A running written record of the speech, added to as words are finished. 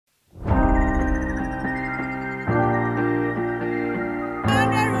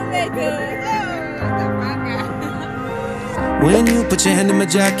When you put your hand in my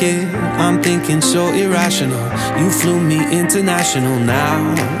jacket, I'm thinking so irrational. You flew me international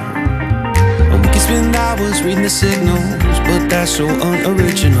now. And we can spend hours reading the signals, but that's so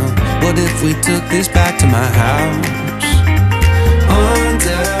unoriginal. What if we took this back to my house?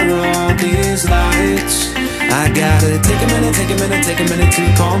 Under all these lights, I gotta take a minute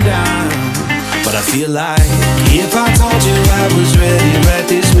to calm down. But I feel like if I told you I was ready right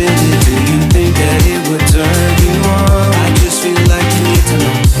this minute, do you think that it would turn you on? I just feel like you need to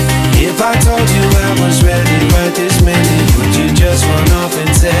know. If I told you I was ready right this minute, would you just run off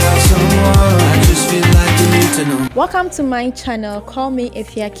and tell someone? I just feel like you need to know. Welcome to my channel. Call me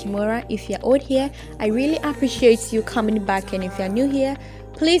EfyaKimora. If you're old here, I really appreciate you coming back, and if you're new here,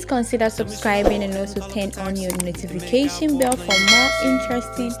 please consider subscribing and also turn on your notification bell for more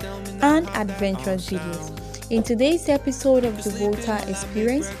interesting and adventurous videos. In today's episode of the Volta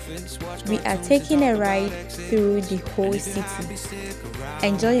Experience, we are taking a ride through the whole city.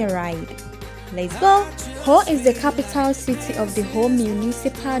 Enjoy your ride. Let's go! Ho is the capital city of the Ho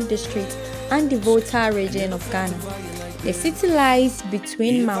Municipal District and the Volta Region of Ghana. The city lies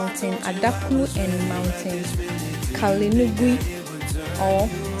between Mountain Adaklu and Mountain Galenukui or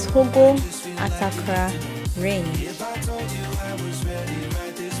Togo Atakora Range.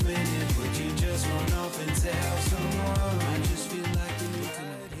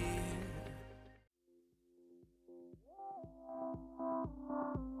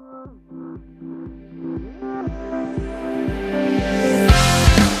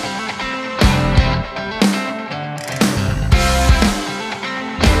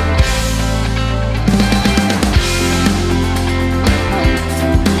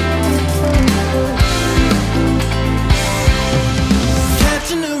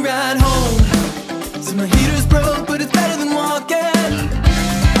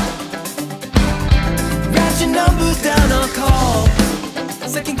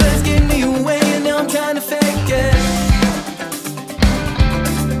 Second glance gave me away, and now I'm trying to fake it.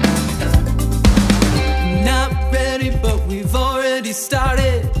 I'm not ready, but we've already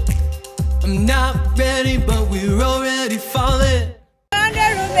started. I'm not ready, but we're already falling.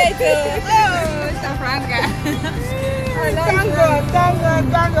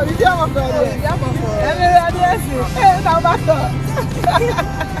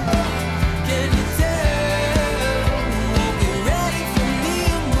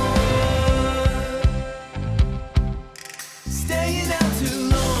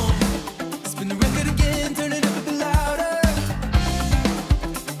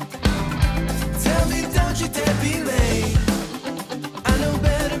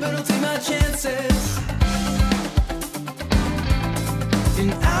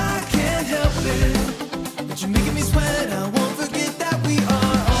 And I can't help it, but you're making me sweat. I won't forget that we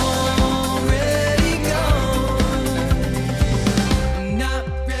are already gone. I'm not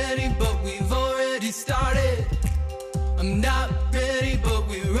ready, but we've already started. I'm not ready, but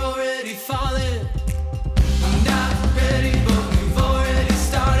we're already falling. I'm not ready, but we've already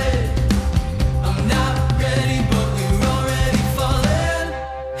started. I'm not ready, but we're already falling.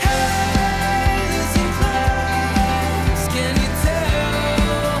 Hey, listen close, can you tell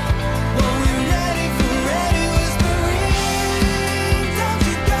what we're ready for? Ready whispering, don't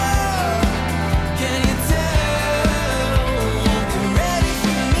you go? Can you tell what we're ready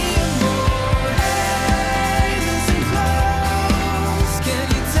for me and more? Hey, listen close, can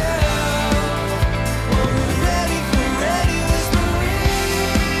you tell what we're ready for? Ready whispering,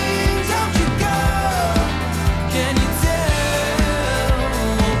 don't you go? Can you tell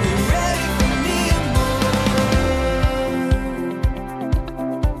what we're ready for me and more?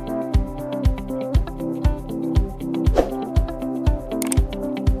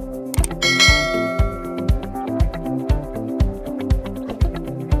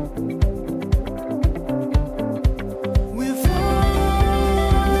 We're falling.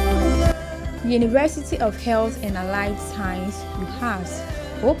 University of Health and Allied Science, UHAS,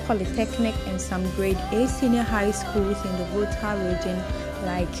 Ho Polytechnic, and some grade A senior high schools in the Volta region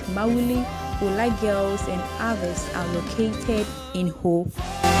like Mawuli, Ola Girls, and others are located in Ho.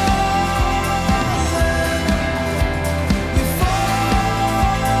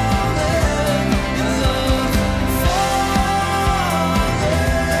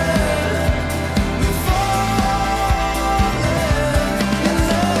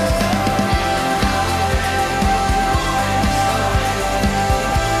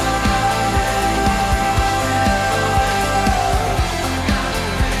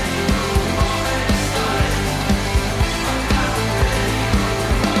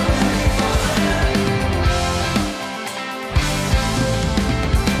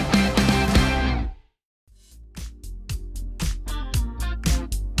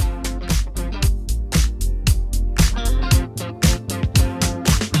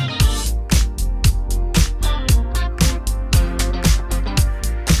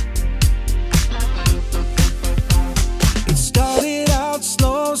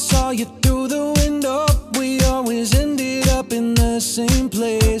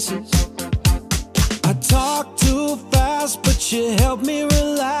 places. I talked too fast, but you helped me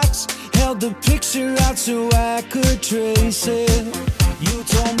relax. Held the picture out so I could trace it. You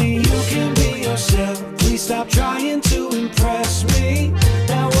told me you can be yourself. Please stop trying to impress me.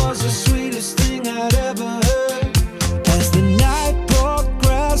 That was the sweetest thing I'd ever heard. As the night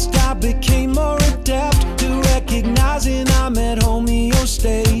progressed, I became more adept to recognizing I'm at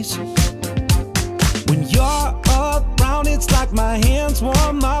homeostasis. When you're around, it's like my hands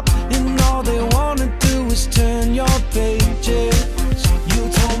warm up, and all they wanna do is turn your pages. You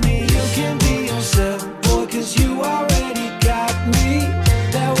told me you can be yourself, boy, 'cause you already got me.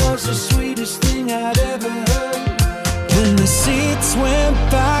 That was the sweetest thing I'd ever heard. When the seats went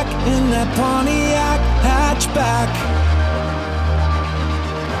back in that Pontiac hatchback,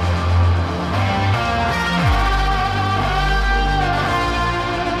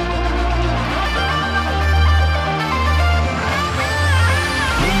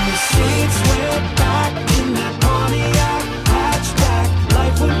 seats went back in that Pontiac hatchback,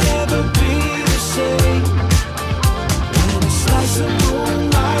 life would never be the same. When a slice of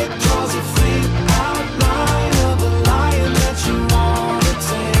moonlight draws a faint outline of a lion that you wanna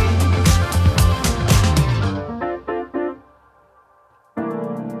tame.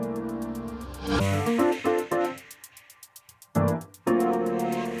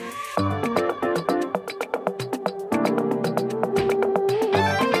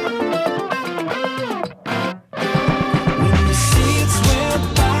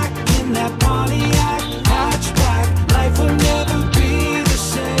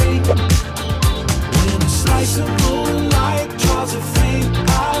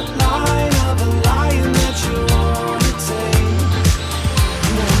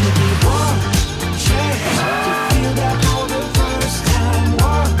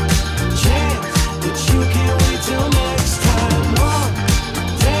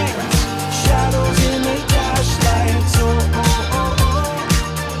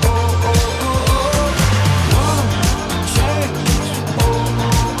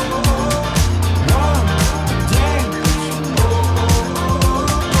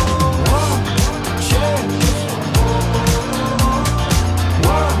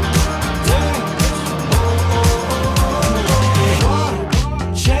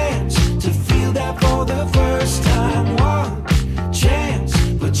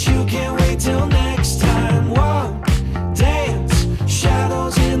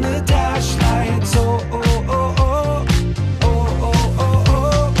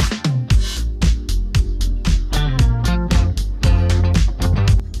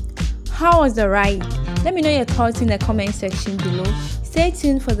 How was the ride? Let me know your thoughts in the comment section below. Stay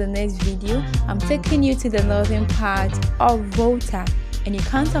tuned for the next video. I'm taking you to the northern part of Volta, and you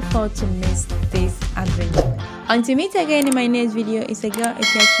can't afford to miss this adventure. Until we meet again in my next video, it's a girl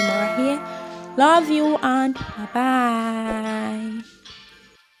EfyaKimora here. Love you and bye bye.